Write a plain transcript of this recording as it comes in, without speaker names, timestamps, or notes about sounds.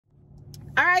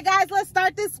All right, guys, let's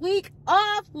start this week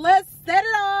off. Let's set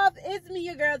it off. It's me,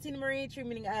 your girl, Tina Marie, true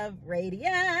meaning of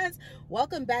radiance.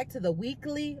 Welcome back to the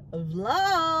weekly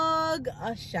vlog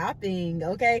of shopping,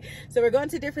 okay? So we're going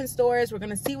to different stores. We're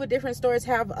going to see what different stores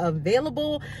have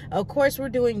available. Of course, we're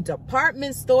doing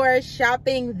department store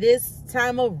shopping this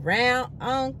time around,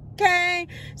 okay?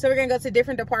 So we're going to go to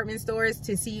different department stores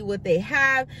to see what they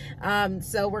have.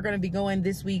 So we're going to be going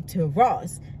this week to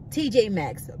Ross,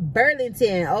 TJMAXX,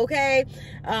 Burlington, okay?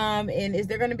 And is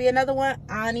there going to be another one?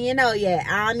 I don't even know yet.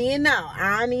 I don't even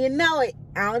know it.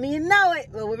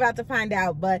 But we're about to find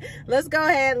out. But let's go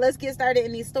ahead. Let's get started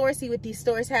in these stores, see what these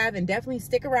stores have, and definitely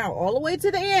stick around all the way to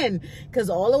the end, because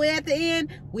all the way at the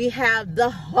end, we have the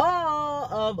haul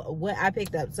of what I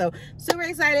picked up. So super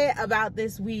excited about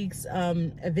this week's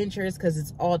adventures, because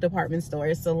it's all department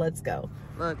stores. So let's go.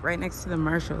 Look, right next to the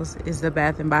Marshalls is the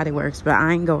Bath and Body Works, but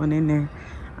I ain't going in there.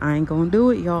 I ain't gonna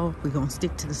do it, y'all. We're gonna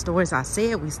stick to the stores I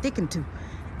said we sticking to.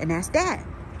 And that's that.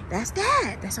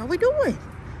 That's all we doing.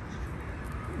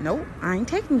 Nope, I ain't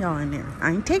taking y'all in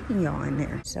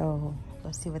there. So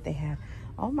let's see what they have.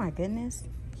 Oh my goodness.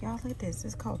 Y'all, look at this.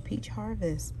 It's called Peach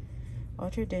Harvest.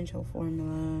 Ultra Dental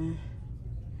Formula.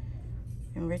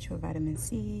 Enriched with vitamin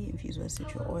C. Infused with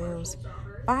essential oils.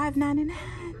 $5.99.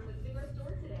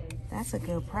 That's a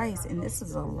good price. And this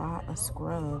is a lot of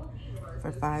scrub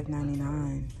for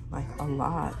 $5.99, like a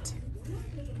lot.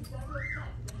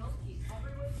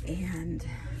 And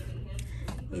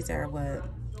these are what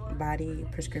body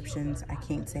prescriptions I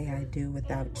can't say I do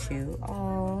without you.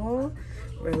 Oh,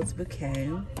 Rose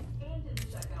Bouquet.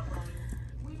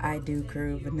 I do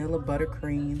crew vanilla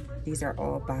buttercream. These are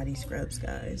all body scrubs,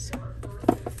 guys.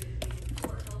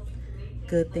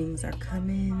 Good things are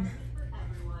coming.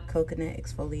 Coconut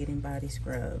exfoliating body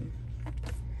scrub.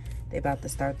 They about to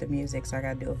start the music, so I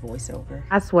gotta do a voiceover.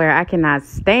 I swear, I cannot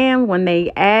stand when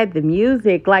they add the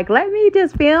music. Like, let me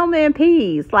just film in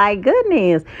peace. Like,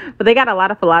 goodness. But they got a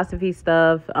lot of philosophy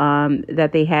stuff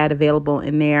that they had available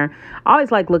in there. I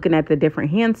always like looking at the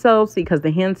different hand soaps, because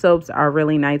the hand soaps are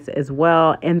really nice as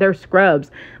well. And their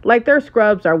scrubs. Like, their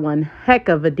scrubs are one heck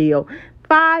of a deal.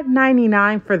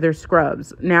 $5.99 for their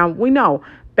scrubs. Now, we know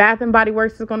Bath and Body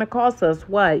Works is going to cost us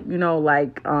what? You know,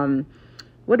 like,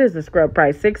 what is the scrub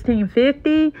price?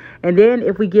 $16.50. And then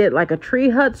if we get like a Tree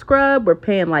Hut scrub, we're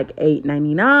paying like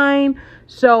 $8.99.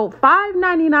 So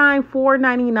 $5.99,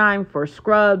 $4.99 for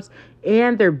scrubs,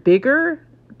 and they're bigger.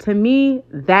 To me,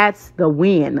 that's the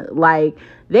win. Like,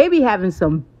 they be having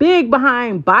some big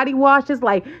behind body washes.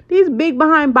 Like, these big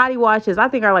behind body washes, I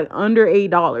think are like under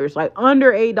 $8. Like,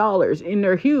 under $8. And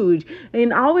they're huge.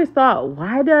 And I always thought,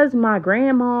 why does my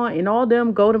grandma and all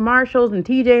them go to Marshalls and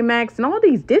TJMAXX and all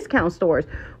these discount stores?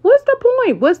 What's the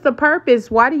point? What's the purpose?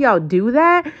 Why do y'all do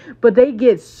that? But they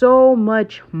get so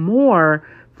much more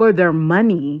for their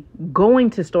money going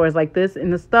to stores like this,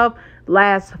 and the stuff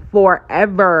lasts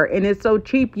forever, and it's so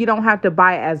cheap you don't have to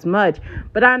buy as much.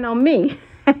 But I know me.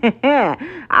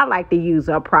 I like to use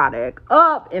a product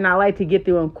up, and I like to get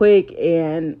through them quick,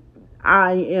 and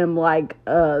I am like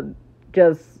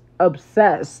just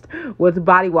obsessed with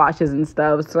body washes and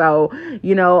stuff. So,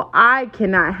 you know, I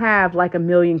cannot have like a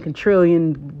million,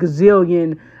 quadrillion,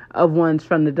 gazillion of ones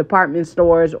from the department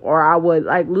stores, or I would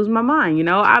like lose my mind. You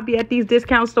know, I'll be at these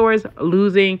discount stores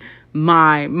losing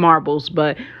my marbles.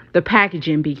 But the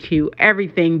packaging be cute,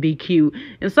 everything be cute,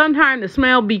 and sometimes the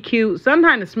smell be cute,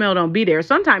 sometimes the smell don't be there,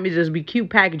 sometimes it just be cute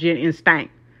packaging and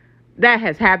stank. That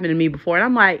has happened to me before, and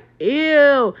I'm like,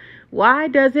 ew, why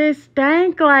does it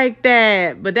stank like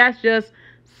that? But that's just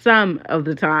some of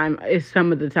the time. It's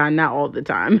some of the time, not all the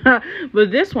time.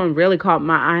 But this one really caught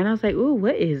my eye, and I was like, ooh,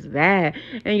 what is that?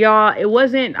 And y'all, it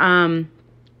wasn't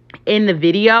in the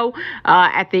video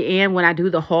at the end when I do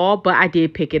the haul, but I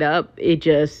did pick it up. It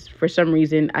just, for some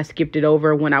reason, I skipped it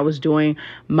over when I was doing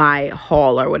my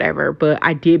haul or whatever. But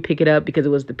I did pick it up because it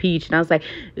was the peach, and I was like,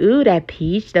 ooh, that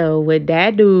peach though, what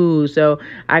that do? So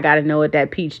I got to know what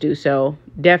that peach do. So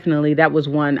definitely that was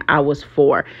one I was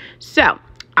for. So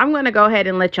I'm going to go ahead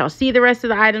and let y'all see the rest of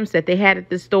the items that they had at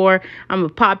the store. I'm going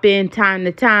to pop in time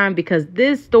to time, because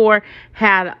this store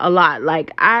had a lot.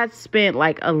 Like, I spent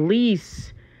like at least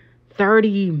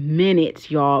 30 minutes,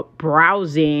 y'all,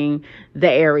 browsing the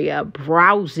area,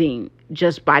 browsing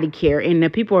just body care. And the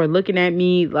people are looking at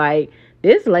me like,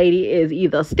 this lady is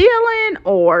either stealing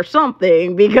or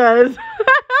something, because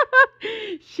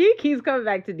she keeps coming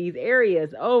back to these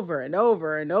areas over and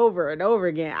over and over and over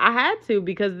again. I had to,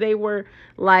 because they were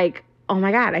like oh my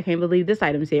God, I can't believe this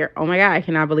item's here. Oh my God, I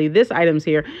cannot believe this item's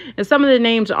here. And some of the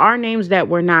names are names that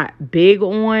we're not big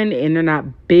on, and they're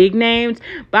not big names.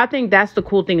 But I think that's the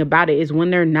cool thing about it, is when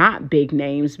they're not big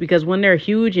names, because when they're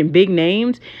huge and big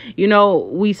names, you know,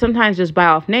 we sometimes just buy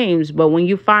off names. But when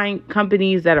you find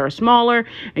companies that are smaller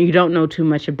and you don't know too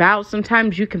much about,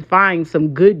 sometimes you can find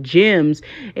some good gems.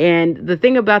 And the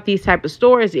thing about these type of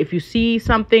stores, if you see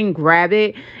something, grab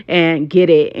it and get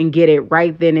it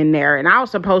right then and there. And I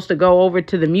was supposed to go over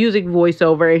to the music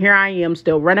voiceover, and here I am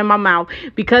still running my mouth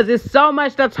because it's so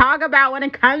much to talk about when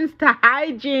it comes to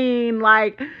hygiene.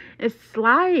 Like, it's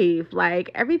life. Like,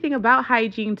 everything about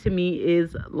hygiene to me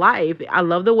is life. I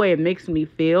love the way it makes me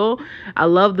feel. I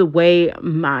love the way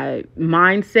my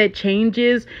mindset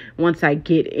changes once I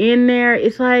get in there.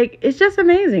 It's like, it's just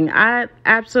amazing. I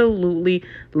absolutely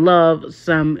love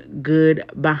some good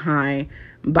behind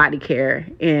body care.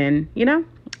 And, you know,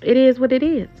 it is what it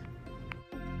is.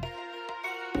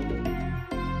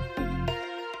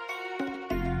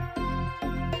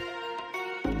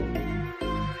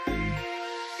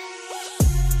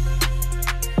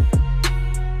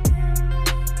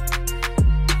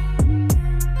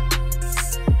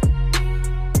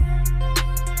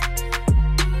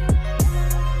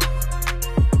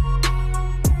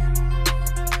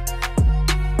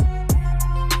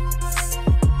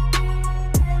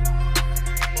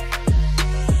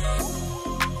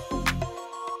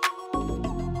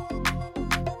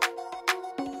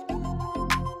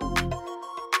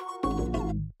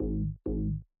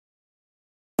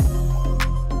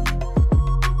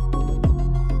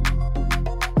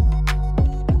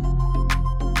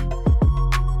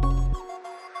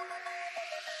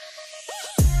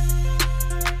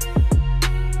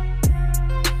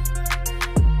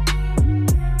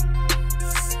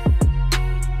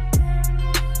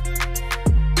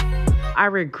 I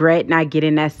regret not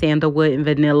getting that sandalwood and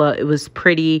vanilla. It was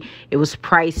pretty. It was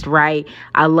priced right.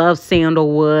 I love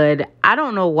sandalwood. I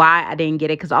don't know why I didn't get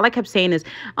it, because all I kept saying is,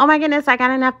 oh my goodness, I got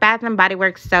enough Bath and Body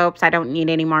Works soaps. I don't need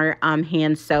any more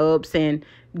hand soaps. And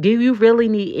do you really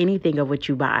need anything of what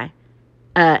you buy?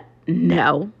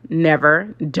 No,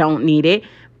 never. Don't need it.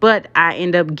 But I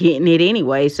end up getting it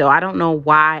anyway. So I don't know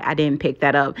why I didn't pick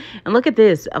that up. And look at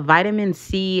this, a vitamin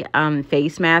C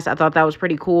face mask. I thought that was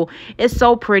pretty cool. It's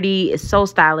so pretty. It's so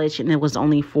stylish. And it was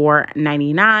only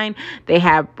 $4.99. They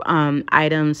have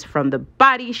items from the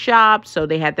Body Shop. So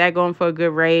they had that going for a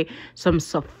good rate. Some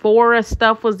Sephora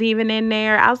stuff was even in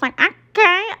there. I was like, okay,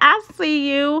 I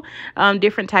see you.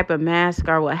 Different type of mask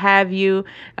or what have you.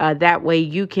 That way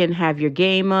you can have your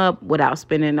game up without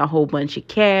spending a whole bunch of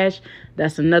cash.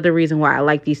 That's another reason why I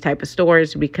like these type of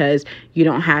stores, because you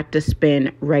don't have to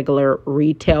spend regular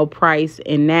retail price.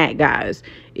 And that, guys,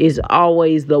 is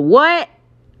always the what?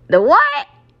 The what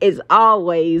is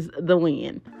always the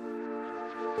win.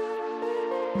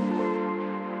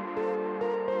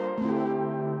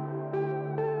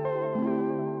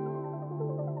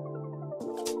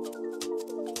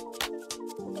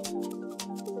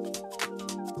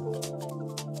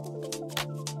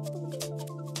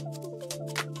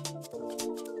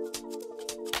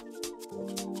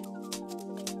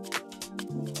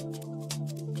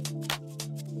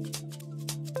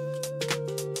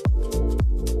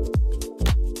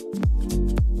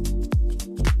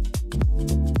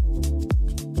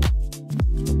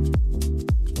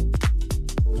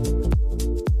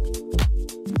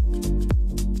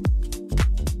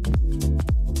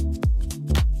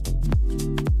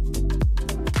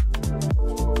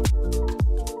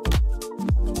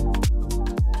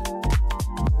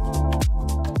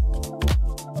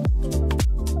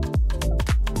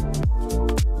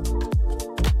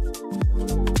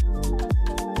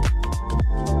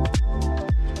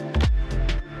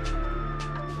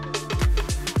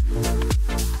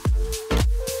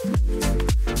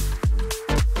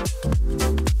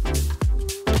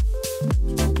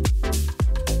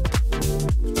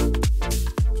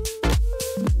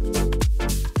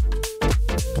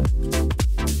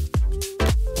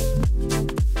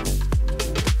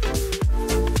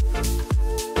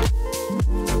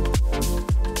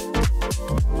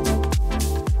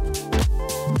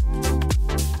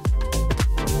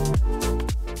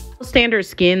 Standard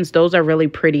skins, those are really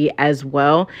pretty as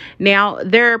well. Now,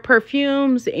 their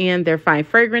perfumes and their fine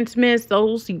fragrance mists,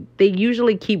 those, they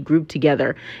usually keep grouped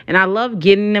together. And I love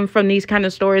getting them from these kind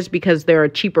of stores because they're a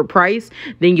cheaper price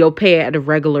than you'll pay at a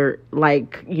regular,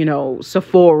 like, you know,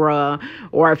 Sephora,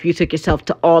 or if you took yourself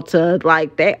to Ulta.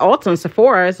 Like, that Ulta and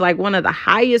Sephora is like one of the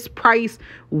highest price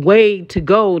way to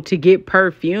go to get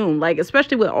perfume, like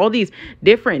especially with all these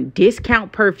different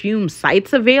discount perfume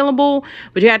sites available.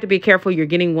 But you have to be careful you're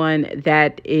getting one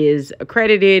that is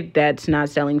accredited, that's not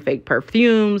selling fake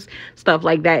perfumes, stuff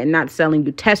like that, and not selling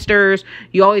you testers.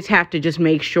 You always have to just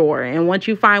make sure. And once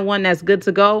you find one that's good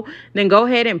to go, then go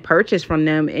ahead and purchase from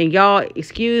them. And y'all,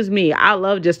 excuse me, I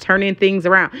love just turning things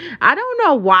around. I don't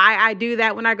know why I do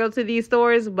that when I go to these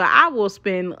stores, but I will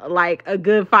spend like a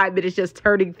good 5 minutes just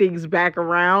turning things back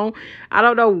around. I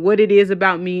don't know what it is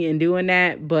about me in doing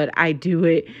that, but I do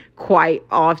it quite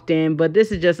often. But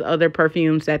this is just other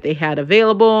perfumes that they had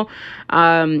available.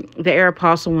 The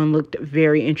Aeropostale one looked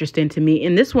very interesting to me,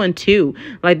 and this one too.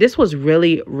 Like, this was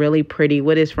really, really pretty.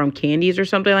 What is from Candies or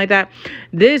something like that?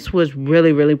 This was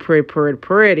really, really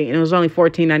pretty, and it was only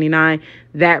 $14.99.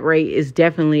 That rate is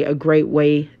definitely a great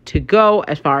way to go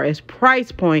as far as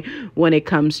price point when it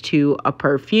comes to a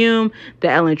perfume. The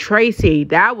Ellen Tracy,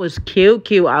 that was cute.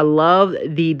 I love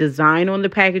the design on the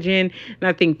packaging, and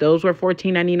I think those were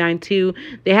 $14.99 too.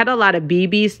 They had a lot of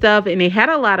BB stuff, and they had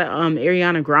a lot of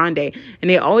Ariana Grande, and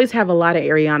they always have a lot of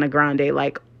Ariana Grande,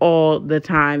 like all the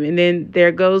time. And then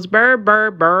there goes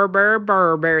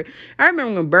Burberry. I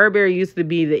remember when Burberry used to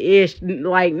be the ish.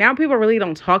 Like, now people really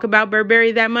don't talk about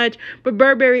Burberry that much, but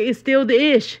Burberry is still the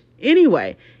ish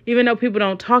anyway. Even though people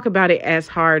don't talk about it as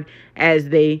hard as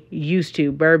they used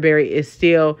to, Burberry is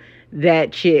still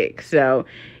that chick. So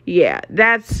yeah,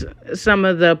 that's some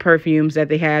of the perfumes that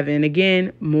they have. And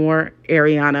again, more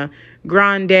Ariana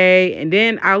Grande. And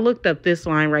then I looked up this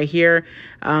line right here,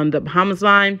 the Bahamas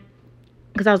line,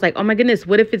 because I was like, oh my goodness,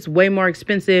 what if it's way more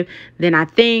expensive than I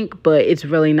think? But it's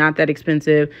really not that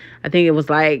expensive. I think it was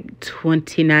like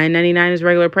 $29.99 is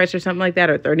regular price or something like that,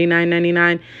 or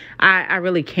 $39.99. I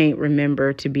really can't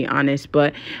remember, to be honest.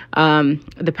 But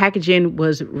the packaging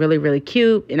was really, really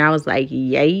cute. And I was like,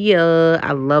 yeah,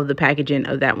 I love the packaging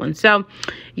of that one. So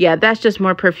yeah, that's just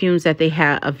more perfumes that they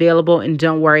have available. And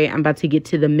don't worry, I'm about to get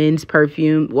to the men's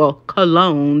perfume, well,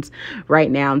 colognes right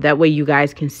now. That way you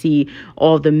guys can see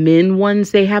all the men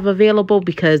ones they have available,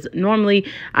 because normally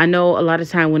I know a lot of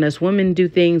time when us women do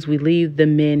things, we leave the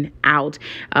men out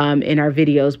in our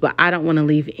videos, but I don't want to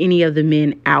leave any of the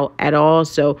men out at all.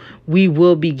 So we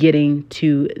will be getting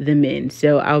to the men.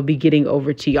 So I'll be getting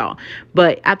over to y'all.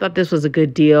 But I thought this was a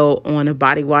good deal on a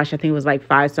body wash. I think it was like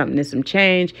 $5 something and some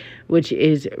change, which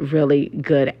is really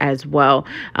good as well.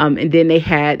 And then they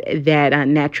had that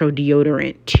natural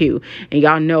deodorant too. And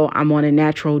y'all know I'm on a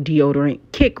natural deodorant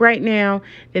kick right now.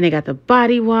 Then they got the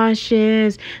body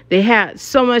washes. They had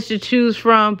so much to choose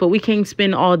from, but we can't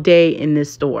spend all day in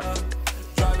this store.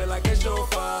 Drive it like a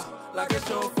chauffeur, like a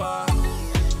chauffeur.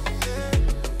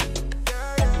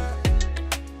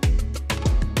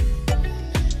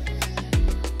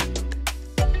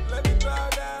 Let me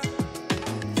drive that.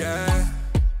 Yeah,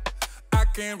 I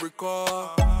can't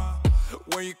recall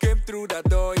when you came through that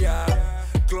door, yeah.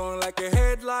 Glowing like a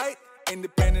headlight,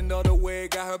 independent all the way,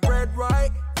 got her bread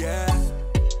right, yeah.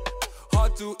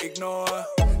 Hard to ignore,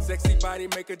 sexy body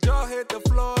make a jaw hit the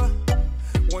floor.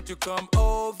 Won't you come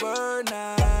over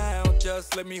now?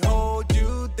 Just let me hold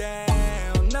you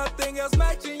down. Nothing else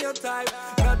matching your type.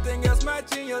 Nothing else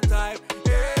matching your type.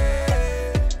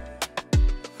 Yeah.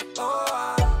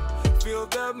 Oh, I feel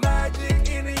the magic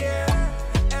in the air.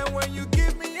 And when you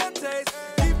give me a taste,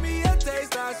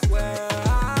 I swear.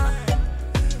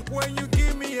 When you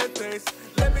give me a taste,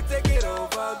 let me take it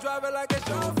over. Drive it like a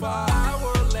chauffeur. I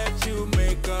will let you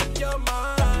make up your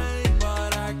mind,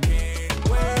 but I can't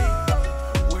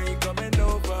wait. When you coming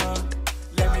over,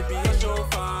 let me be a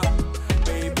chauffeur.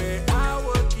 Baby, I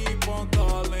will keep on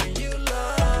calling you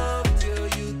love till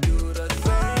you do the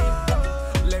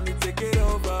same. Let me take it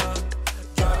over.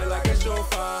 Drive it like a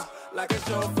chauffeur, like a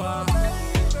chauffeur.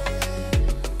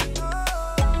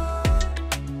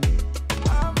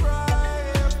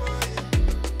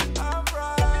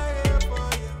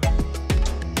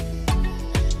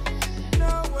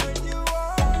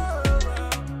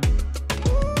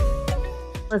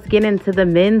 Let's get into the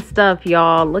men's stuff,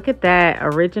 y'all. Look at that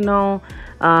original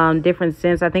different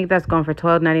scents. I think that's going for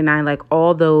 $12.99. Like,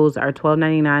 all those are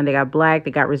 $12.99. They got black,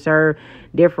 they got reserve,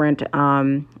 different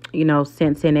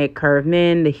scents in it. Curve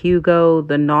Men, the Hugo,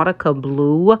 the Nautica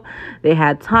Blue. They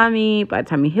had Tommy by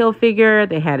Tommy Hilfiger.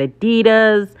 They had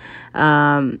Adidas.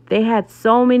 They had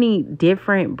so many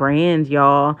different brands,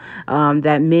 y'all,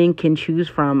 that men can choose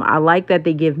from. I like that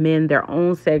they give men their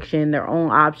own section, their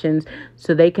own options,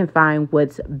 so they can find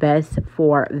what's best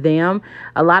for them.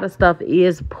 A lot of stuff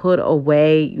is put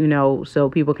away, so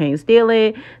people can't steal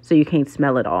it, so you can't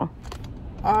smell it all.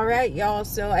 All right, y'all,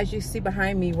 so as you see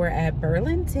behind me, we're at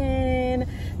Burlington.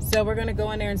 So we're gonna go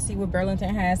in there and see what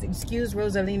Burlington has. Excuse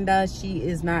Rosalinda, she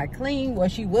is not clean. Well,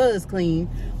 she was clean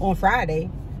on Friday,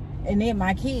 and then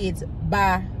my kids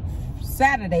by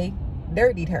Saturday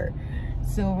dirtied her.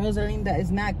 So Rosalinda is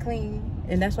not clean,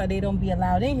 and that's why they don't be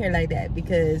allowed in here like that,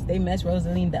 because they mess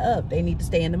Rosalinda up. They need to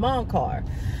stay in the mom car.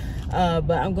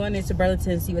 But I'm going into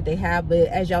Burlington to see what they have. But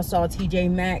as y'all saw,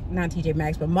 TJMAXX, not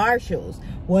TJMAXX, but Marshalls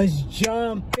was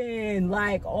jumping.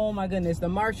 Like, oh my goodness, the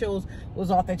Marshalls was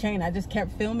off the chain. I just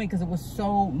kept filming because it was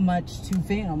so much to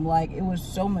film. Like, it was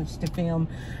so much to film.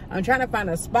 I'm trying to find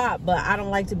a spot, but I don't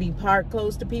like to be parked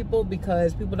close to people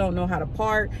because people don't know how to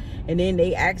park, and then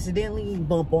they accidentally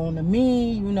bump onto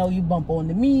me. You know, you bump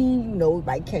onto me, you know, we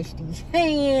might catch these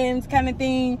hands kind of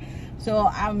thing. So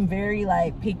I'm very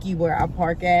like picky where I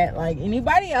park at. Like,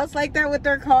 anybody else like that with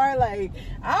their car? Like,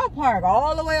 I'll park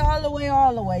all the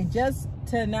way just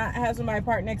to not have somebody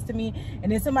park next to me,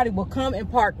 and then somebody will come and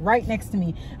park right next to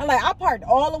me. I'm like, I parked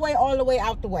all the way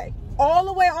out the way, all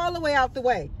the way out the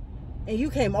way, and you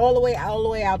came all the way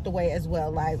out the way as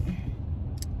well. Like,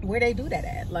 where they do that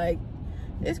at? Like,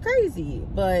 it's crazy.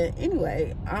 But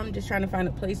anyway, I'm just trying to find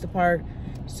a place to park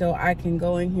so I can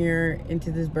go in here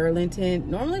into this Burlington.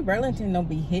 Normally Burlington don't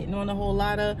be hitting on a whole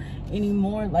lot of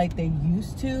anymore like they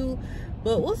used to,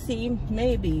 but we'll see.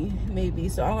 Maybe.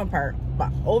 So I'm gonna park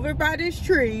over by this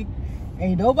tree.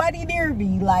 Ain't nobody near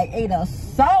me. Like, ain't a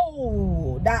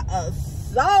soul, not a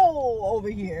soul over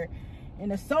here, and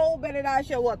the soul better not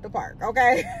show up to park,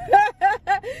 okay?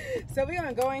 So we're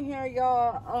gonna go in here,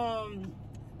 y'all.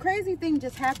 Crazy thing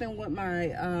just happened with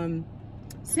my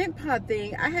scent pod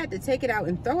thing. I had to take it out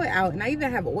and throw it out, and I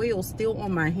even have oil still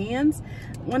on my hands.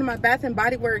 One of my Bath and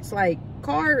Body Works like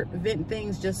car vent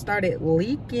things just started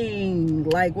leaking,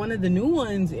 like one of the new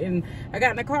ones, and I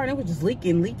got in the car and it was just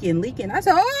leaking. I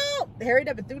said, oh, hurried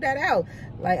up and threw that out.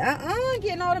 Like,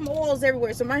 getting all them oils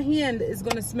everywhere. So my hand is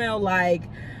gonna smell like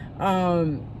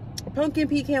pumpkin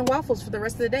pecan waffles for the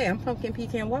rest of the day. I'm pumpkin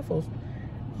pecan waffles.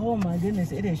 Oh my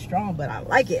goodness, it is strong, but I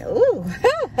like it. Ooh,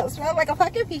 it smells like a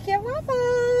fucking pecan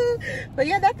waffle. But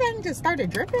yeah, that thing just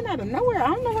started dripping out of nowhere. I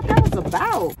don't know what that was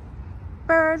about.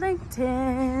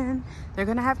 Burlington, they're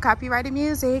gonna have copyrighted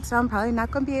music, so I'm probably not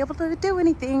gonna be able to do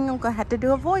anything. I'm gonna have to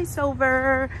do a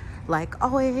voiceover, like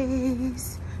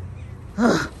always.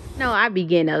 Ugh. No, I be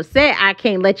getting upset. I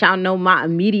can't let y'all know my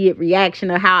immediate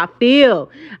reaction of how I feel.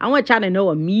 I want y'all to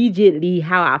know immediately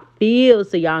how I feel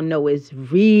so y'all know it's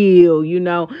real, you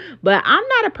know. But I'm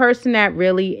not a person that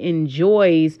really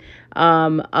enjoys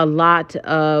a lot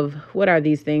of, what are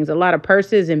these things? A lot of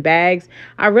purses and bags.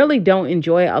 I really don't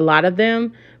enjoy a lot of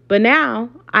them. But now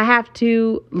I have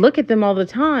to look at them all the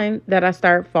time that I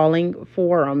start falling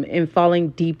for them and falling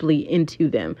deeply into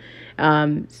them.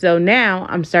 So now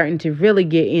I'm starting to really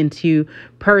get into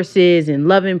purses and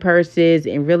loving purses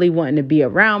and really wanting to be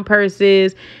around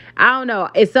purses. I don't know.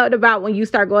 It's something about when you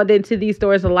start going into these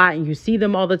stores a lot and you see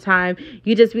them all the time,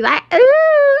 you just be like, ooh,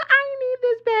 I need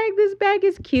this bag. This bag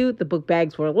is cute. The book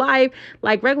bags for life.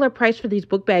 Like, regular price for these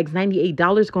book bags,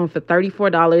 $98, going for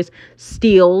 $34.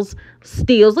 Steals.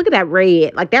 Look at that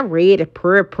red. Like, that red is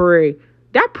pretty.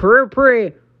 That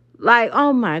pretty. Like,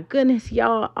 oh my goodness,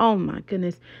 y'all. Oh my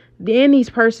goodness. Then these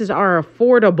purses are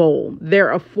affordable. They're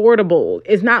affordable.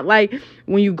 It's not like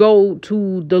when you go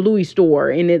to the Louis store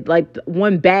and it like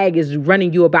one bag is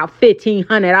running you about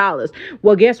 $1,500.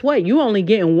 Well, guess what? You only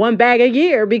getting one bag a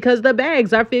year because the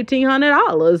bags are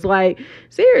 $1,500. Like,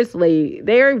 seriously,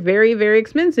 they're very, very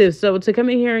expensive. So to come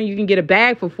in here and you can get a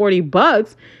bag for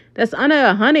 $40, that's under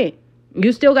 $100.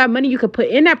 You still got money you could put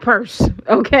in that purse,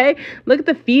 okay? Look at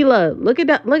the Fila. Look at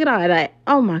that. Look at all that.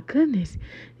 Oh my goodness.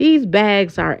 These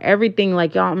bags are everything.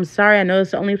 Like, y'all, I'm sorry. I know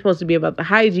it's only supposed to be about the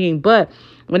hygiene, but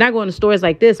when I go into stores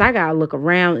like this, I gotta look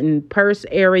around, and purse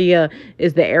area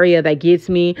is the area that gets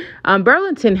me.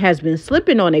 Burlington has been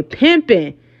slipping on a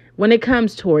pimping when it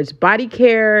comes towards body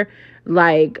care,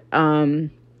 like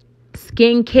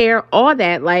skin care, all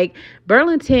that. Like,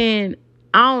 Burlington,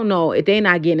 I don't know if they're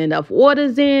not getting enough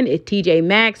orders in, if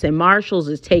TJMAXX and Marshalls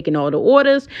is taking all the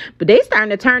orders, but they starting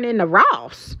to turn into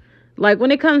Ross. Like,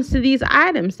 when it comes to these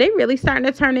items, they really starting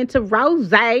to turn into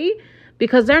Rose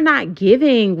because they're not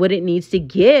giving what it needs to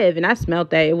give. And I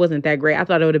smelled that. It wasn't that great. I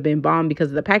thought it would have been bomb because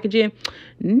of the packaging.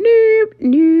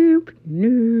 Nope.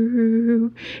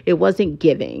 It wasn't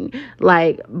giving.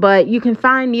 Like, but you can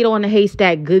find needle in a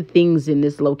haystack good things in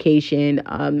this location.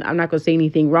 I'm not going to say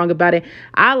anything wrong about it.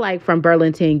 I like from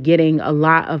Burlington getting a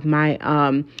lot of my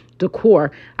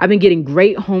decor. I've been getting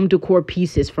great home decor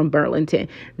pieces from Burlington.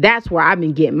 That's where I've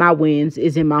been getting my wins,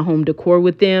 is in my home decor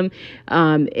with them,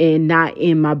 and not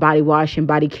in my body wash and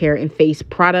body care and face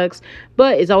products.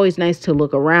 But it's always nice to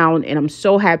look around, and I'm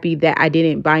so happy that I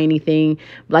didn't buy anything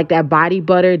like that body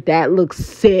butter. That looks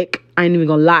sick. I ain't even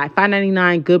gonna lie.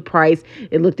 $5.99, good price.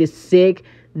 It looked as sick.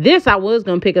 This I was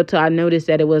gonna pick up till I noticed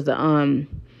that it was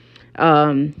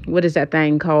what is that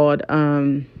thing called?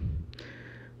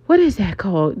 What is that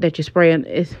called that you spray on?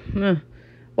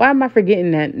 Why am I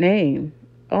forgetting that name?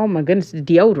 Oh my goodness, it's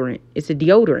deodorant. It's a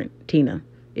deodorant, Tina.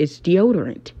 It's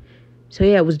deodorant. So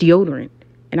yeah, it was deodorant.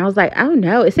 And I was like, I don't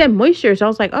know. It said moisture. So I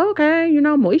was like, oh, okay, you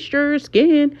know, moisture,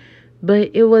 skin.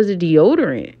 But it was a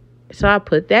deodorant. So I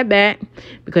put that back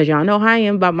because y'all know how I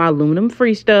am about my aluminum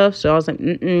free stuff. So I was like,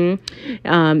 and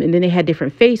then they had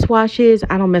different face washes.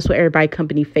 I don't mess with everybody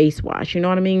company face wash. You know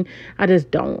what I mean? I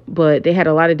just don't. But they had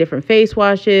a lot of different face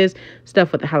washes,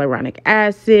 stuff with the hyaluronic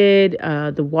acid,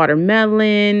 the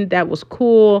watermelon. That was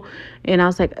cool. And I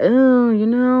was like, oh, you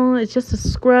know, it's just a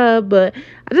scrub. But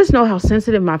I just know how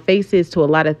sensitive my face is to a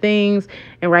lot of things.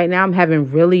 And right now I'm having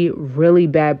really, really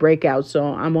bad breakouts. So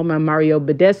I'm on my Mario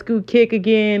Badescu kick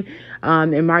again.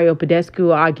 And Mario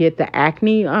Badescu, I'll get the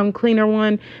acne cleaner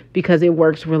one because it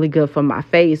works really good for my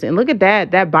face. And look at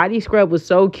that. That body scrub was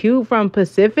so cute from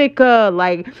Pacifica.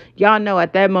 Like, y'all know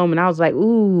at that moment I was like,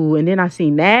 ooh. And then I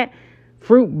seen that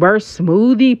fruit burst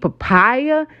smoothie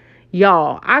papaya.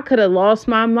 Y'all, I could have lost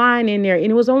my mind in there. And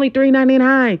it was only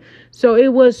 $3.99. So it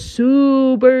was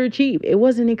super cheap. It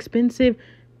wasn't expensive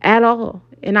at all.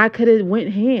 And I could have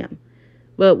went ham.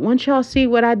 But once y'all see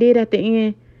what I did at the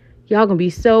end, y'all gonna be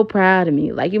so proud of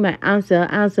me. Like, you might, I'm so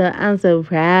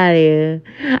proud of you.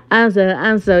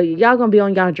 I'm so, y'all gonna be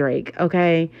on y'all Drake,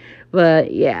 okay?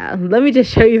 But yeah, let me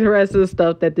just show you the rest of the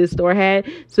stuff that this store had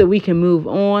so we can move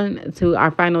on to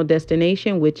our final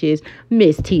destination, which is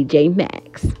Miss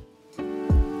TJMAXX.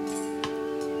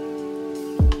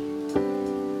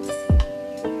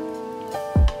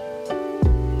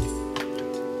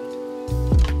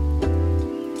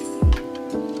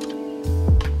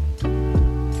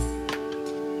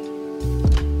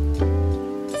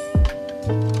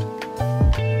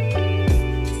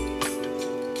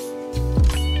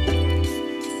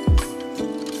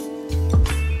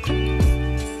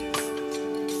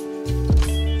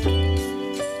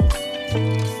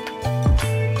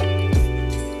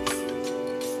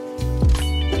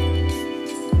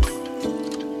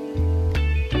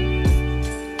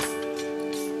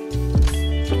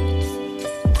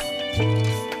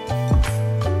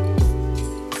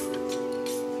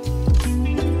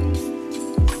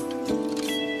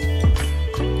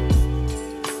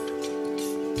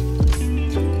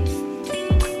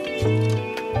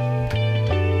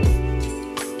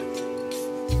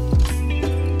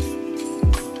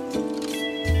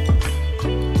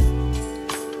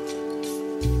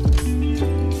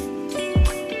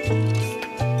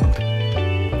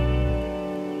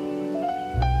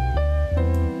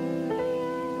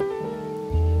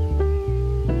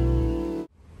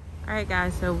 Alright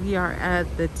guys, so we are at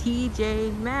the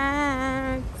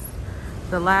TJMAXX,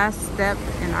 the last step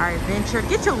in our adventure.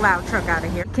 Get your loud truck out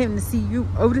of here. Came to see you,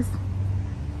 Otis.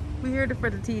 We're here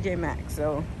for the TJMAXX,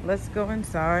 so let's go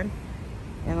inside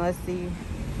and let's see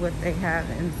what they have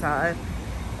inside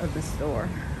of the store.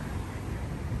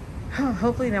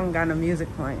 Hopefully they don't got no music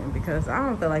playing because I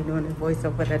don't feel like doing this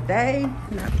voiceover today.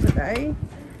 Not today.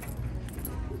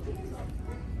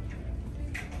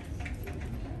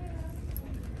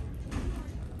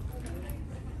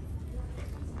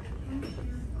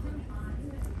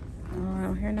 I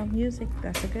don't hear no music.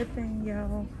 That's a good thing,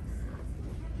 y'all.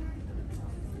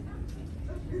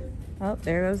 Oh,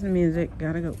 there goes the music.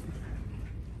 Gotta go.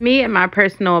 Me, in my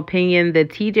personal opinion, the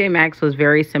TJMAXX was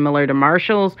very similar to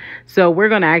Marshall's. So we're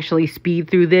going to actually speed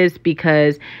through this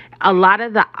because a lot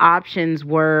of the options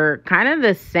were kind of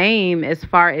the same as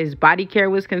far as body care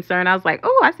was concerned. I was like,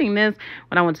 oh, I seen this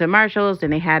when I went to Marshall's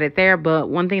and they had it there. But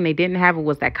one thing they didn't have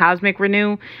was that Cosmic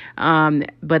Renew.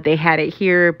 But they had it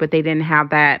here, but they didn't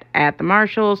have that at the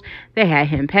Marshall's. They had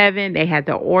Hemp Heaven. They had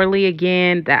the Orly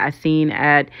again that I seen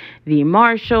at the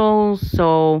Marshall's.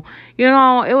 So, you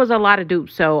know, it was a lot of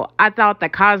dupes. So I thought the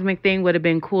Cosmic thing would have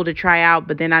been cool to try out.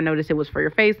 But then I noticed it was for your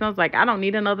face. And I was like, I don't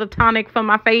need another tonic for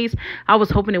my face. I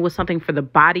was hoping it was was something for the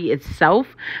body itself,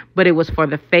 but it was for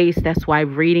the face. That's why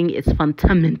reading is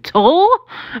fundamental.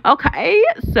 Okay,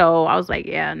 so I was like,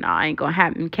 yeah, no, I ain't gonna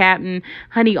happen. Captain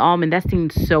Honey Almond, that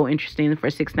seems so interesting for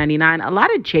 $6.99. A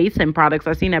lot of Jason products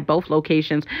I've seen at both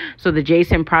locations. So the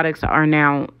Jason products are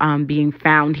now being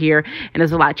found here, and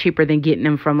it's a lot cheaper than getting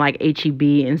them from like HEB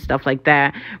and stuff like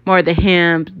that. More of the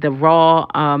hemp, the raw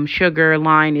sugar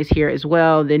line is here as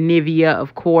well. The Nivea,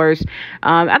 of course.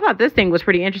 I thought this thing was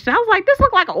pretty interesting. I was like, this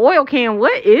looked like an oil can.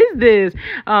 What is this?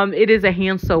 It is a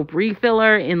hand soap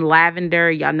refiller in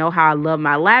lavender. Y'all know how I love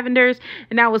my lavenders,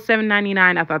 and that was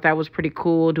 $7.99. I thought that was pretty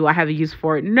cool. Do I have a use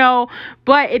for it? No,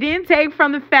 but it didn't take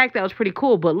from the fact that was pretty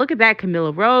cool. But look at that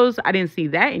Camilla Rose. I didn't see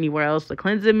that anywhere else. The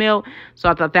cleansing milk. So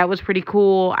I thought that was pretty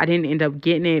cool. I didn't end up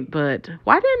getting it, but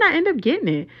why didn't I end up getting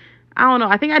it? I don't know.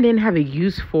 I think I didn't have a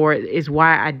use for it is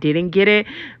why I didn't get it.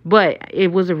 But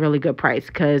it was a really good price,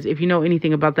 because if you know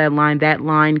anything about that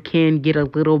line can get a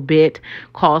little bit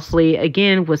costly.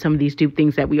 Again, with some of these dupe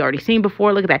things that we already seen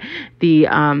before. Look at that. The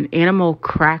animal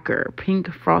cracker, pink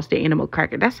frosted animal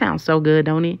cracker. That sounds so good,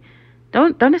 don't it?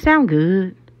 Don't it sound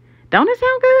good? Don't it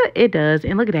sound good? It does.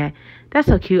 And look at that. That's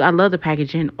so cute. I love the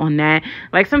packaging on that.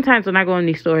 Like sometimes when I go in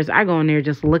these stores, I go in there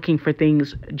just looking for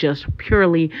things just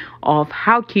purely off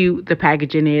how cute the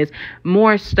packaging is.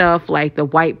 More stuff like the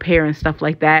white pear and stuff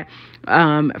like that.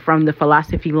 From the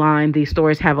Philosophy line. These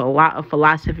stores have a lot of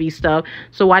Philosophy stuff.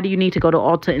 So why do you need to go to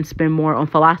Ulta and spend more on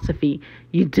Philosophy?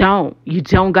 You don't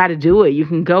got to do it. You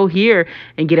can go here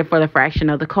and get it for the fraction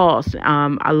of the cost.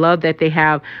 I love that they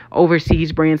have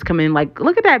overseas brands come in. Like,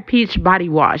 look at that peach body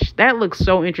wash. That looks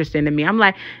so interesting to me. I'm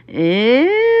like,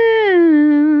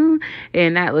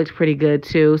 and that looks pretty good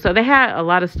too. So they had a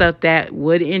lot of stuff that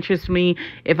would interest me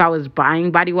if I was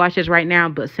buying body washes right now.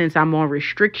 But since I'm on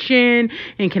restriction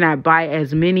and cannot buy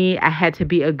as many, I had to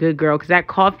be a good girl, because that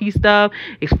coffee stuff,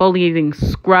 exfoliating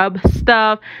scrub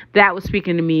stuff, that was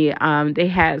speaking to me. They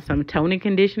had some toning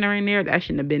conditioner in there. That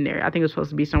shouldn't have been there. I think it was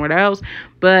supposed to be somewhere else,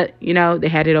 but you know, they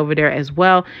had it over there as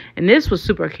well. And this was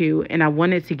super cute, and I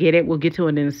wanted to get it. We'll get to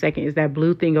it in a second. Is that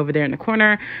blue thing over there in the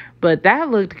corner? But that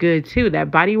looked good too.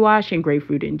 That body wash and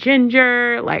grapefruit and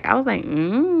ginger. Like, I was like,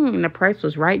 and the price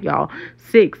was right, y'all.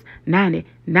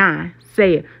 $6.99.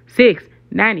 Say it.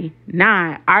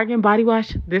 $6.99. Argan body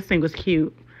wash. This thing was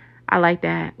cute. I like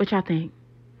that. What y'all think?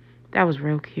 That was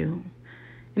real cute.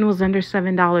 And it was under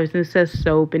 $7. And it says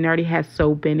soap, and it already has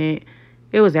soap in it.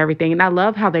 It was everything. And I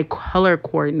love how they color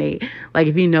coordinate. Like,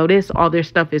 if you notice, all their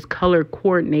stuff is color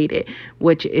coordinated,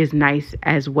 which is nice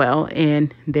as well.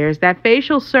 And there's that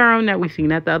facial serum that we've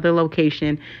seen at the other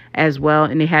location as well.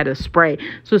 And they had a spray.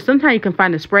 So sometimes you can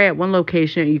find a spray at one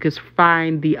location, you can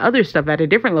find the other stuff at a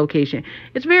different location.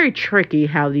 It's very tricky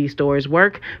how these stores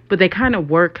work, but they kind of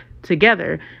work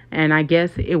together. And I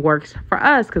guess it works for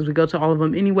us because we go to all of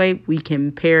them anyway. We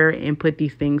can pair and put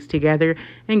these things together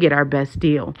and get our best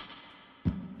deal.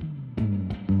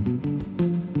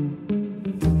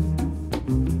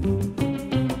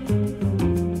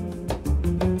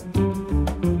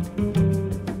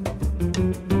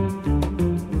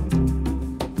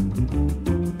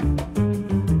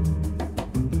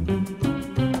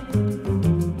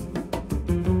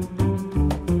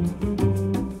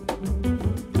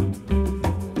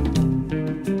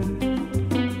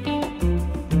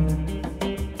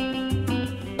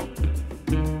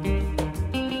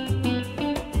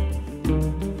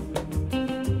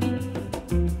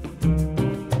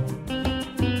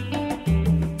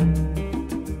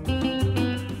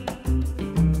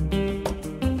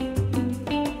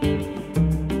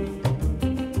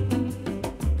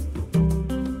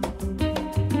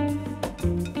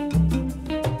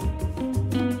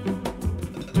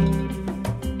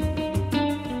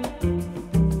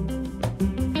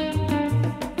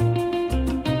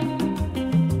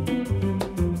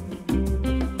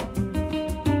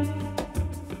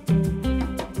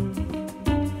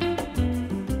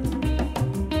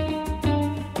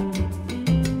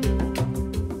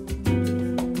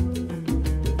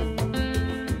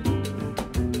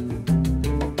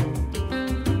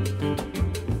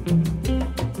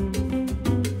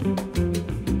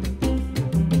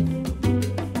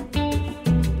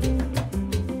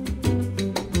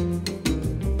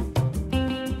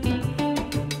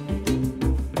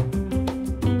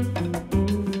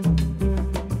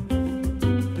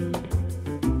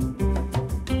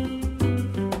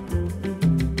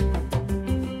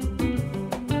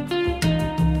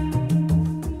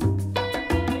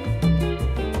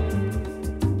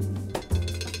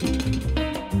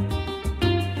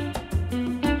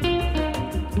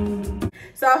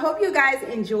 So I hope you guys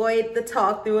enjoyed the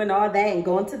talk through and all that and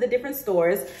going to the different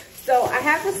stores. So I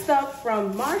have the stuff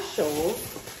from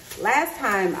Marshall's. last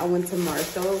time I went to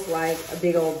Marshall's, like a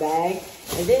big old bag.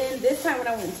 And then this time when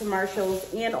I went to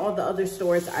Marshall's and all the other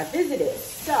stores I visited.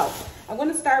 So I'm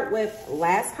gonna start with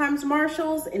last time's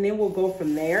Marshall's and then we'll go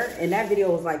from there. And that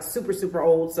video was like super, super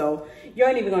old. So you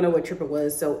ain't even gonna know what trip it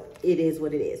was. So it is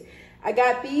what it is. I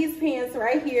got these pants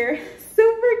right here,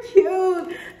 super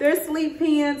cute. They're sleep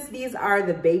pants. These are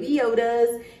the Baby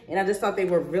Yodas, and I just thought they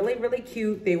were really, really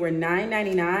cute. They were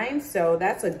 $9.99, so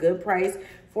that's a good price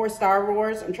for Star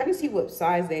Wars. I'm trying to see what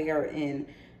size they are in.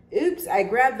 Oops, I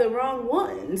grabbed the wrong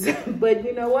ones, but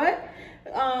you know what?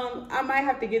 I might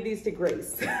have to give these to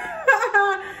Grace.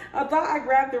 I thought I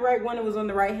grabbed the right one. It was on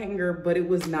the right hanger, but it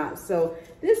was not. So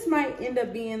this might end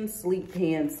up being sleep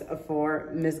pants for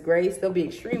Miss Grace. They'll be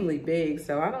extremely big,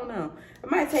 so I don't know. I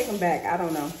might take them back. I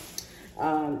don't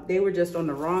know. They were just on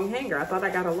the wrong hanger. I thought I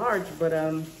got a large, but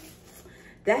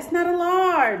that's not a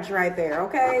large right there,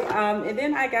 okay? And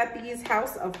then I got these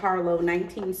House of Harlow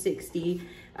 1960.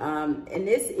 And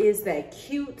this is that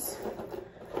cute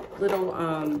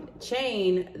little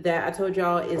chain that I told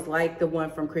y'all is like the one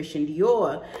from Christian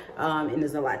Dior, and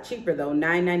is a lot cheaper though,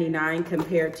 $9.99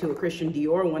 compared to a Christian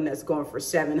Dior one that's going for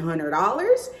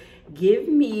 $700. Give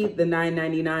me the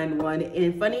 $9.99 one.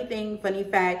 And funny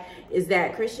fact is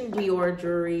that Christian Dior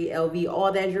jewelry, LV,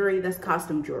 all that jewelry, that's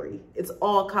costume jewelry. It's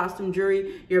all costume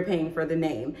jewelry. You're paying for the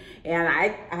name. And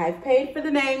I've paid for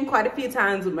the name quite a few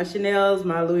times with my Chanel's,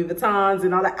 my Louis Vuittons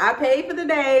and all that. I paid for the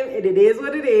name and it is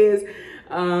what it is.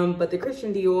 But the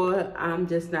Christian Dior, I'm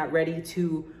just not ready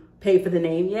to pay for the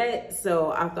name yet.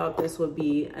 So I thought this would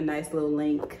be a nice little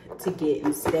link to get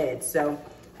instead. So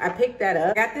I picked that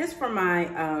up. I got this for my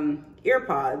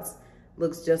earpods.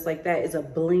 Looks just like that. It's a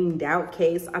blinged out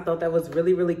case. I thought that was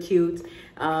really, really cute.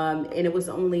 And it was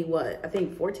only what, I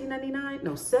think $14.99?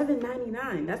 No,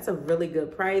 $7.99. That's a really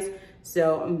good price.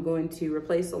 So I'm going to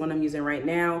replace the one I'm using right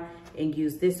now and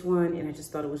use this one. And I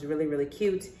just thought it was really, really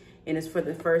cute. And it's for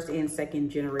the first and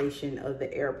second generation of the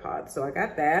AirPods. So I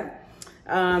got that.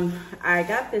 I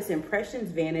got this Impressions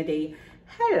Vanity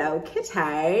Hello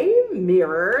Kitty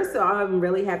mirror. So I'm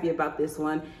really happy about this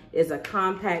one. It's a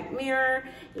compact mirror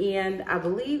and I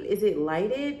believe, is it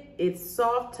lighted? It's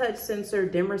soft touch sensor,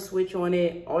 dimmer switch on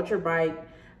it, ultra bright,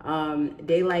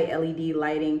 daylight LED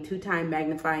lighting, 2-time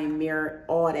magnifying mirror,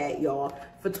 all that y'all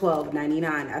for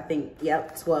 $12.99. I think,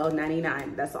 yep,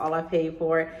 $12.99. That's all I paid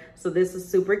for it. So this is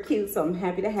super cute. So I'm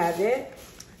happy to have it.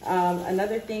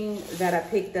 Another thing that I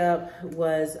picked up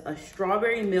was a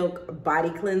strawberry milk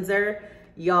body cleanser.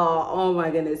 Y'all, oh my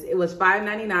goodness, it was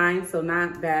 $5.99, so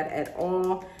not bad at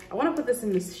all. I want to put this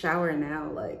in the shower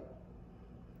now. Like,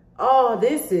 oh,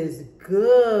 this is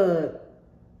good.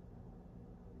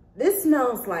 This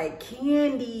smells like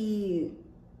candy.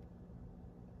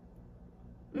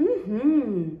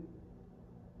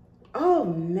 Oh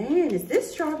man, is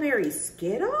this strawberry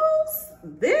Skittles?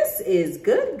 This is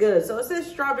good. So it says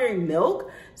strawberry milk.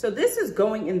 So this is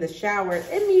going in the shower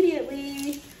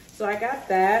immediately. So I got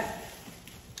that.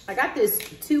 I got this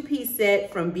 2-piece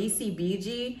set from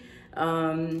BCBG.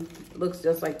 Looks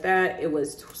just like that. It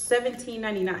was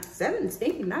 $17.99.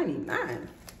 $17.99.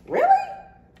 Really?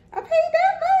 I paid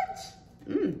that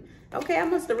much? Okay, I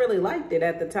must have really liked it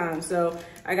at the time. So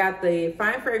I got the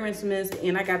Fine Fragrance Mist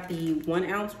and I got the 1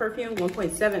 ounce perfume,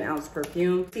 1.7 ounce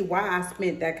perfume. See why I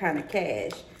spent that kind of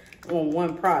cash on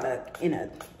one product in a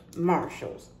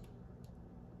Marshall's.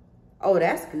 Oh,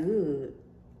 that's good.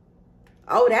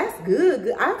 Oh, that's good.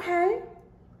 Okay.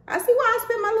 I see why I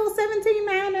spent my little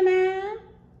 $17.99.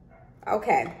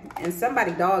 Okay, and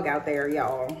somebody dog out there,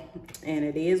 y'all. And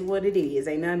it is what it is.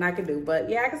 Ain't nothing I can do. But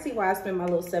yeah, I can see why I spent my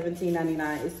little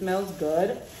 $17.99. It smells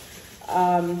good.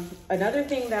 Another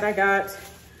thing that I got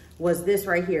was this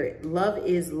right here. Love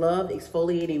is Love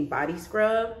Exfoliating Body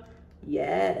Scrub.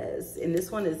 Yes, and this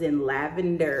one is in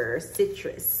lavender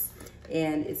citrus.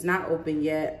 And it's not open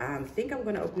yet. I think I'm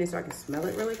gonna open it so I can smell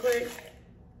it really quick.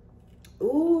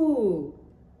 Ooh.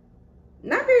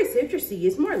 Not very citrusy.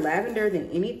 It's more lavender than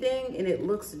anything, and it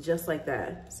looks just like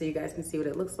that. So you guys can see what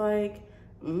it looks like.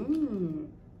 I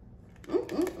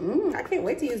can't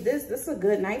wait to use this. This is a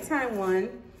good nighttime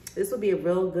one. This will be a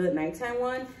real good nighttime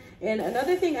one. And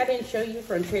another thing I didn't show you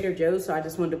from Trader Joe's, so I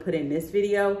just wanted to put in this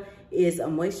video, is a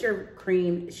moisture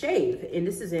cream shave. And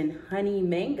this is in honey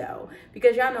mango,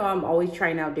 because y'all know I'm always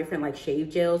trying out different like shave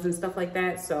gels and stuff like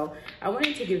that. So I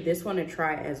wanted to give this one a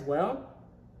try as well.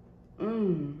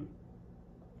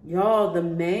 Y'all, the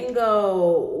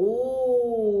mango,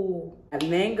 ooh, that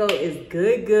mango is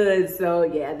good. So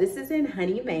yeah, this is in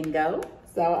honey mango.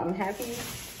 So I'm happy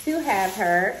to have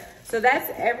her. So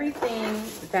that's everything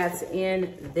that's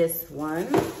in this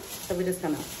one. So we're just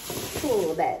gonna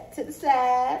pull that to the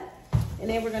side. And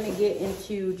then we're gonna get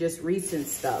into just recent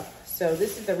stuff. So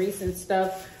this is the recent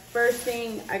stuff. First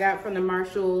thing I got from the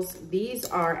Marshalls, these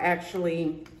are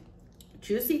actually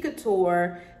Juicy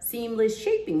Couture seamless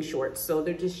shaping shorts. So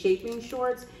they're just shaping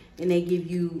shorts, and they give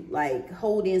you like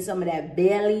holding some of that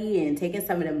belly and taking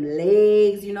some of them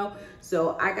legs, you know.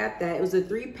 So I got that. It was a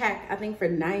 3-pack, I think, for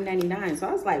 $9.99. So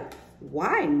I was like,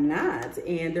 why not?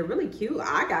 And they're really cute.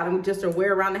 I got them just to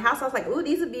wear around the house. I was like, ooh,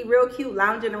 these would be real cute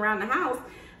lounging around the house.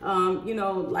 You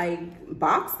know, like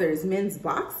boxers, men's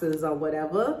boxers or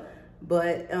whatever.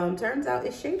 But turns out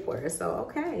it's shapewear, so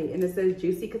okay. And it says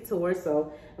Juicy Couture,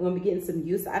 so I'm gonna be getting some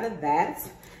use out of that.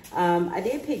 I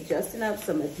did pick Justin up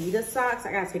some Adidas socks.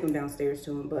 I gotta take them downstairs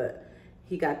to him, but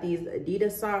he got these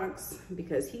Adidas socks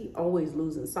because he always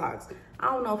losing socks. I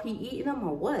don't know if he eating them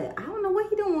or what. I don't know what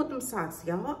he doing with them socks,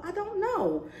 y'all. I don't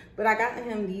know. But I got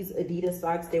him these Adidas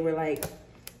socks. They were like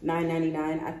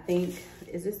 $9.99, I think.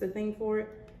 Is this the thing for it?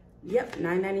 Yep,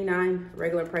 $9.99.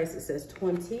 Regular price, it says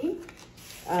 $20.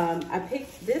 I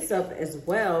picked this up as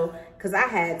well because I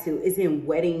had to. It's in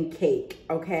Wedding Cake,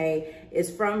 okay?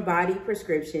 It's from Body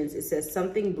Prescriptions. It says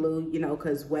something blue, you know,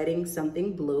 because wedding,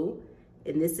 something blue.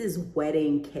 And this is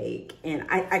Wedding Cake. And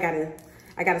I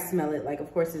gotta smell it. Like,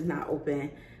 of course, it's not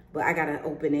open, but I gotta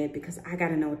open it because I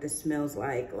gotta know what this smells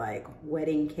like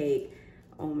Wedding Cake.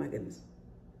 Oh my goodness.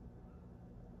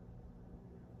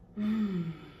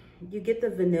 You get the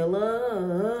vanilla.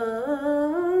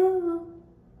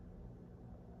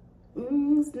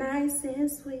 It's nice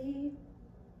and sweet.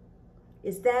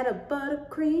 Is that a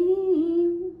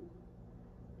buttercream?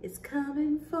 It's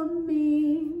coming from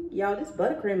me. Y'all, this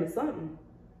buttercream is something.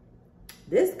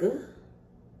 This good.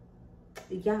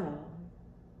 Y'all.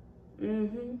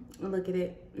 Look at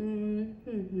it.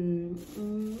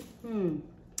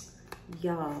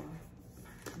 Y'all.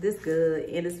 This good,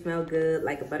 and it smells good,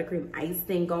 like a buttercream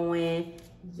icing going.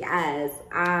 Yes,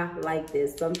 I like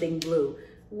this. Something blue.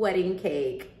 Wedding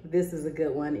Cake. This is a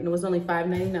good one, and it was only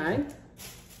 $5.99.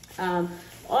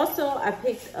 Also, I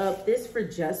picked up this for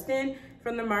Justin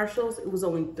from the Marshalls. It was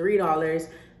only $3.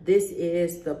 This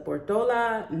is the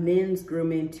Portola Men's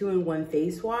Grooming 2-in-1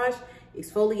 Face Wash.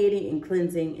 Exfoliating and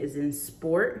cleansing is in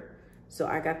sport. So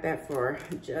I got that for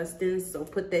Justin. So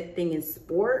put that thing in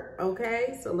sport,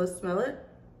 okay? So let's smell it.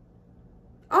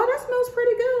 Oh, that smells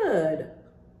pretty good.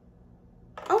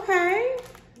 Okay,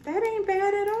 that ain't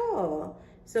bad at all.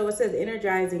 So it says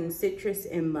energizing citrus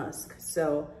and musk.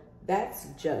 So that's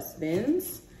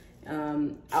Justin's.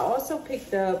 I also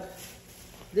picked up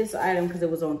this item because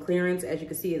it was on clearance. As you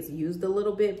can see, it's used a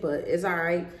little bit, but it's all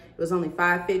right. It was only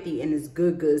 $5.50 and it's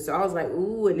good. So I was like,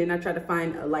 ooh, and then I tried to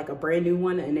find a brand new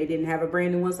one and they didn't have a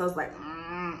brand new one. So I was like,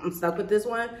 I'm stuck with this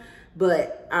one,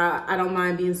 but I don't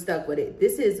mind being stuck with it.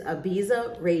 This is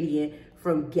Ibiza Radiant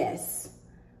from Guess.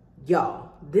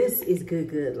 Y'all, this is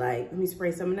good. Like, let me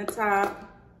spray some in the top.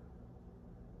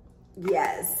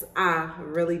 Yes, I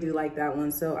really do like that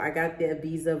one. So I got the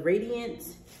Ibiza Radiant.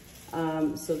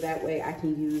 So that way I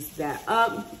can use that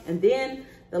up. And then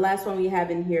the last one we have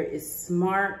in here is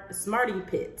Smarty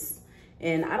Pits.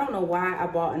 And I don't know why I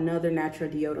bought another natural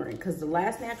deodorant, because the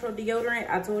last natural deodorant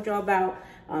I told y'all about,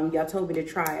 y'all told me to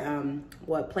try,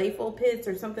 Playful Pits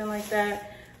or something like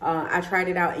that. I tried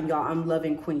it out, and y'all, I'm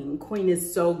loving Queen. Queen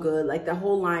is so good. Like, the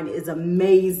whole line is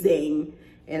amazing.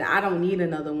 And I don't need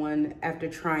another one after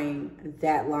trying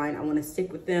that line. I want to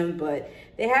stick with them, but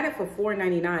they had it for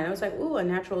 $4.99. I was like, ooh, a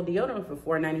natural deodorant for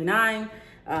 $4.99.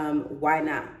 Why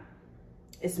not?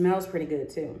 It smells pretty good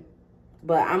too.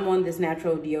 But I'm on this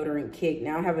natural deodorant kick.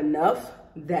 Now I have enough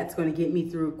that's going to get me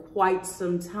through quite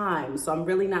some time. So I'm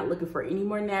really not looking for any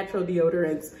more natural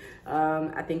deodorants.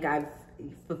 I think I've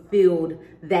fulfilled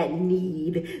that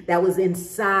need that was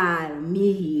inside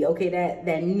me. Okay,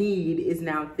 that need is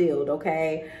now filled.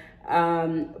 Okay,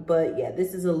 but yeah,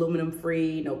 this is aluminum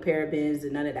free, no parabens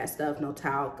and none of that stuff, no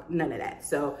talc, none of that.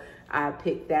 So I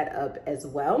picked that up as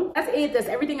well. That's it. That's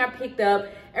everything I picked up.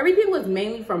 Everything was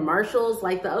mainly from Marshalls.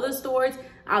 Like the other stores,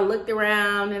 I looked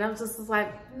around and I was just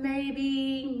like,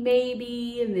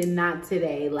 maybe, and then not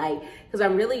today. Like, because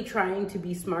I'm really trying to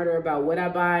be smarter about what I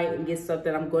buy and get stuff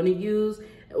that I'm going to use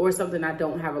or something I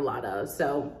don't have a lot of.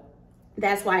 So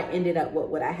that's why I ended up with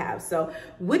what I have. So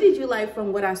what did you like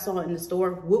from what I saw in the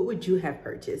store? What would you have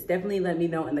purchased? Definitely let me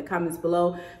know in the comments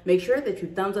below. Make sure that you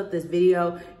thumbs up this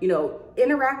video, you know,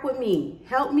 interact with me,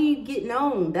 help me get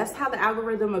known. That's how the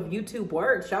algorithm of YouTube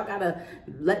works. Y'all gotta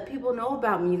let people know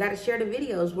about me. You gotta share the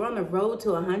videos. We're on the road to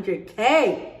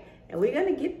 100K and we're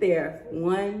gonna get there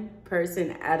one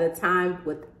person at a time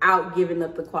without giving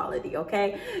up the quality,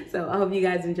 okay? So I hope you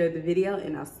guys enjoyed the video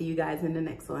and I'll see you guys in the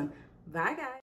next one. Bye guys.